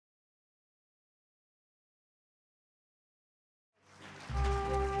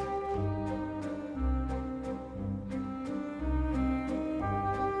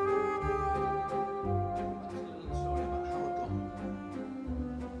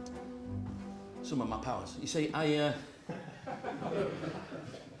some of my powers. You see,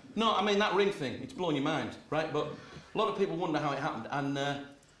 No, I mean, that ring thing, it's blowing your mind, right? But a lot of people wonder how it happened. And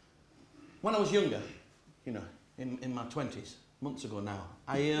when I was younger, you know, in my 20s, months ago now,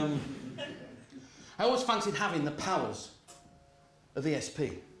 I always fancied having the powers of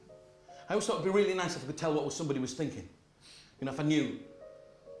ESP. I always thought it'd be really nice if I could tell what somebody was thinking. You know, if I knew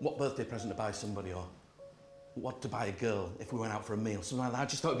what birthday present to buy somebody or what to buy a girl if we went out for a meal, something like that. I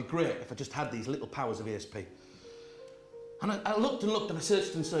just thought it'd be great if I just had these little powers of ESP. And I looked and looked and I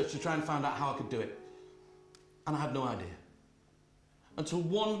searched and searched to try and find out how I could do it. And I had no idea. Until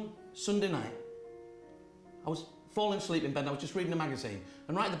one Sunday night, I was falling asleep in bed and I was just reading a magazine.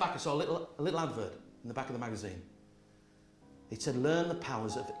 And right at the back I saw a little advert in the back of the magazine. It said, learn the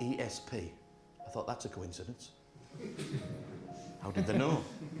powers of ESP. I thought, that's a coincidence. How did they know?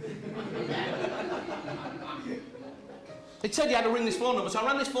 It said you had to ring this phone number, so I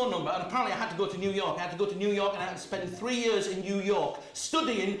rang this phone number, and apparently I had to go to New York. I had to go to New York, and I had to spend 3 years in New York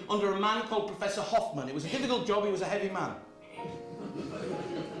studying under a man called Professor Hoffman. It was a difficult job, he was a heavy man.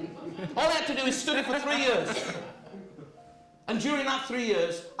 All I had to do is study for 3 years. And during that 3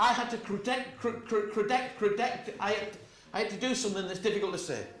 years, I had to I had to do something that's difficult to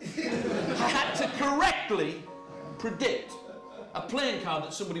say. I had to correctly predict a playing card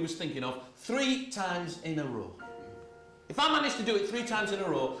that somebody was thinking of 3 times in a row. If I managed to do it 3 times in a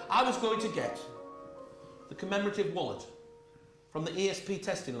row, I was going to get the commemorative wallet from the ESP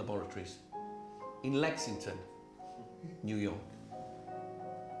testing laboratories in Lexington, New York.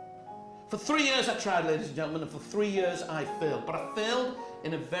 For 3 years I tried, ladies and gentlemen, and for 3 years I failed. But I failed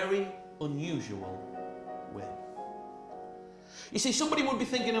in a very unusual way. You see, somebody would be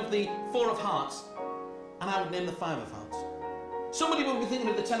thinking of the 4 of hearts, and I would name the 5 of hearts. Somebody would be thinking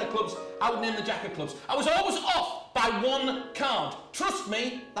of the 10 of clubs, I would name the jack of clubs. I was always off by 1 card. Trust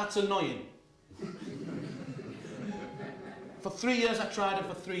me, that's annoying. For 3 years I tried, and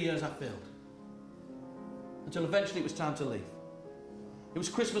for 3 years I failed. Until eventually it was time to leave. It was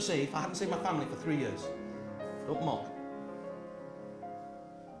Christmas Eve. I hadn't seen my family for 3 years. Don't mock.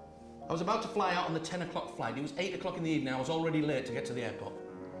 I was about to fly out on the 10 o'clock flight. It was 8 o'clock in the evening. I was already late to get to the airport.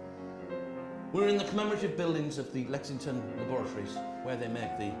 We were in the commemorative buildings of the Lexington laboratories, where they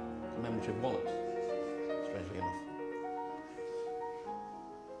make the commemorative wallets, strangely enough.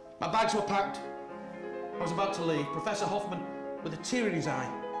 My bags were packed. I was about to leave. Professor Hoffman, with a tear in his eye,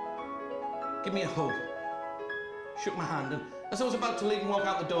 gave me a hug, shook my hand, and as I was about to leave and walk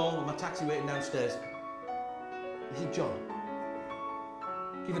out the door with my taxi waiting downstairs, he said, John,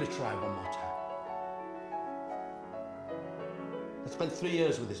 give it a try one more time. I spent 3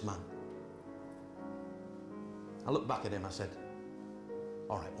 years with this man. I looked back at him, I said,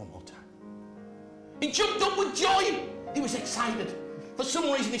 all right, one more time. He jumped up with joy. He was excited. For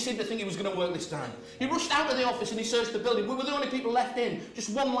some reason, he seemed to think it was going to work this time. He rushed out of the office and he searched the building. We were the only people left in. Just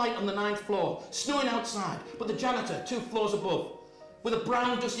one light on the 9th floor, snowing outside. But the janitor, 2 floors above, with a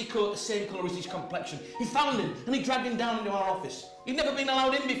brown dusty coat the same colour as his complexion. He found him and he dragged him down into our office. He'd never been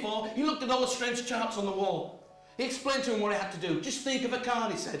allowed in before. He looked at all the strange charts on the wall. He explained to him what he had to do. Just think of a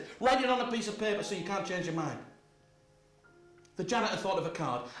card, he said. Write it on a piece of paper so you can't change your mind. The janitor thought of a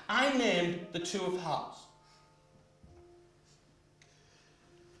card. I named the 2 of hearts.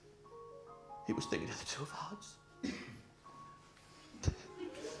 He was thinking of the 2 of hearts.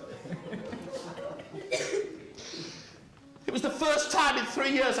 It was the first time in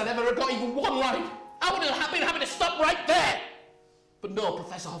 3 years I'd ever got even one right. I would have been having to stop right there. But no,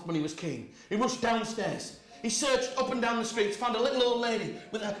 Professor Hoffman, he was keen. He rushed downstairs. He searched up and down the streets, found a little old lady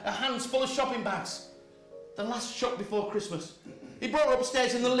with her hands full of shopping bags. The last shop before Christmas. He brought her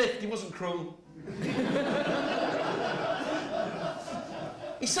upstairs in the lift. He wasn't cruel.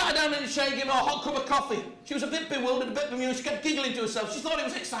 He sat her down in a chair and gave her a hot cup of coffee. She was a bit bewildered, a bit bemused. She kept giggling to herself. She thought it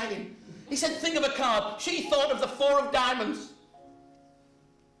was exciting. He said, think of a card. She thought of the 4 of diamonds.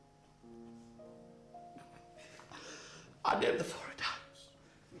 I named the 4 of diamonds.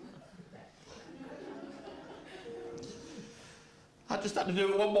 I just had to do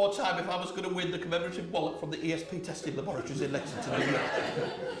it one more time if I was going to win the commemorative wallet from the ESP testing laboratories in Lexington, New York.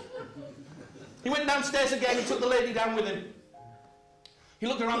 He went downstairs again and took the lady down with him. He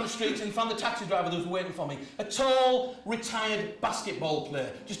looked around the streets and found the taxi driver that was waiting for me. A tall, retired basketball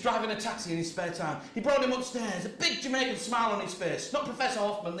player, just driving a taxi in his spare time. He brought him upstairs, a big Jamaican smile on his face. Not Professor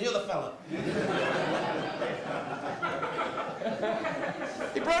Hoffman, the other fella.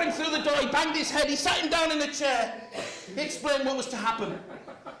 He brought him through the door, he banged his head, he sat him down in the chair. He explained what was to happen.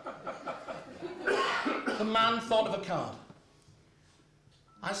 The man thought of a card.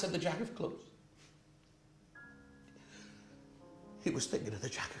 I said the jack of clubs. He was thinking of the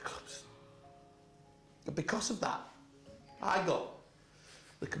jack of clubs. And because of that, I got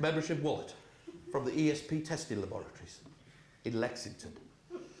the commemorative wallet from the ESP testing laboratories in Lexington,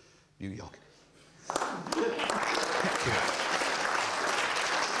 New York. Thank you.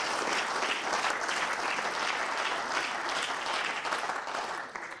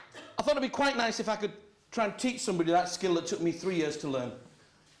 I thought it'd be quite nice if I could try and teach somebody that skill that took me 3 years to learn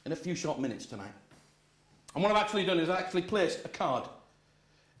in a few short minutes tonight. And what I've actually done is I've actually placed a card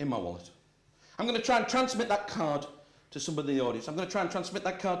in my wallet. I'm going to try and transmit that card to somebody in the audience. I'm going to try and transmit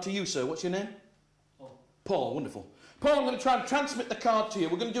that card to you, sir. What's your name? Paul. Paul, wonderful. Paul, I'm going to try and transmit the card to you.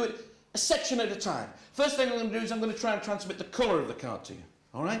 We're going to do it a section at a time. First thing I'm going to do is I'm going to try and transmit the colour of the card to you.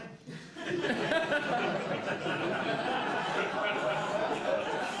 All right?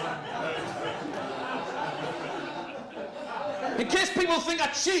 In case people think I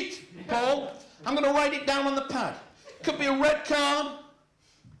cheat, Paul, I'm going to write it down on the pad. Could be a red card,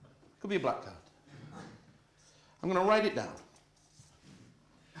 could be a black card. I'm going to write it down.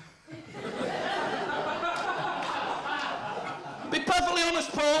 Be perfectly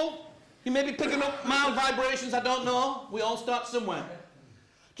honest, Paul. You may be picking up mild vibrations, I don't know. We all start somewhere.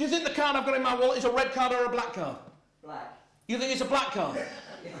 Do you think the card I've got in my wallet is a red card or a black card? Black. You think it's a black card?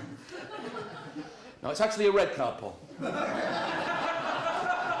 Yeah. No, it's actually a red card, Paul. But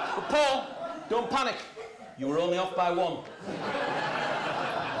Paul, don't panic. You were only off by 1.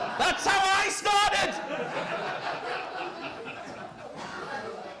 That's how I started!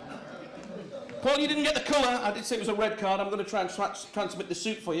 Paul, you didn't get the colour. I did say it was a red card. I'm going to try and transmit the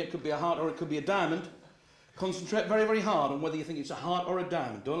suit for you. It could be a heart or it could be a diamond. Concentrate very, very hard on whether you think it's a heart or a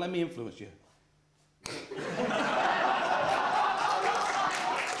diamond. Don't let me influence you.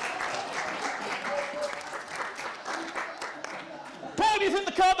 Paul, do you think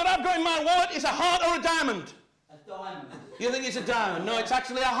the card that I've got in my wallet is a heart or a diamond? A diamond. You think it's a diamond? No, it's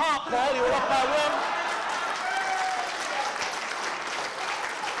actually a heart, Paul. You were off by 1.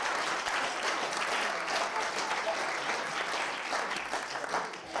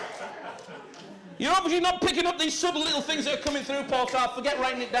 You're obviously not picking up these subtle little things that are coming through, Paul, so I'll forget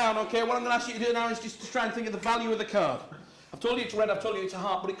writing it down, okay? What I'm going to ask you to do now is just to try and think of the value of the card. I've told you it's red, I've told you it's a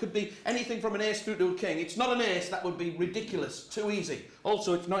heart, but it could be anything from an ace through to a king. It's not an ace, that would be ridiculous, too easy.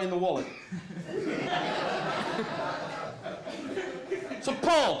 Also, it's not in the wallet. So,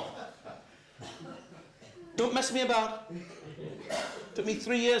 Paul, don't mess me about. Took me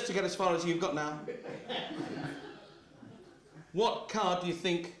 3 years to get as far as you've got now. What card do you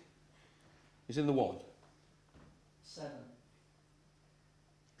think is in the wallet? 7.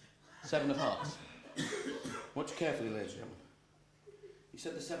 7 of hearts. Watch carefully, ladies and gentlemen. You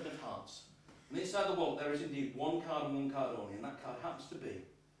said the 7 of hearts. And inside the wallet there is indeed 1 card and 1 card only, and that card happens to be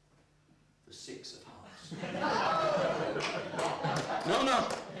the 6 of hearts. No,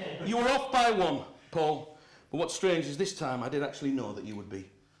 you were off by 1, Paul. But what's strange is this time I did actually know that you would be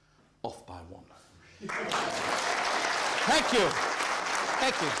off by 1. Thank you.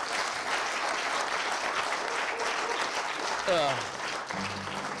 Thank you.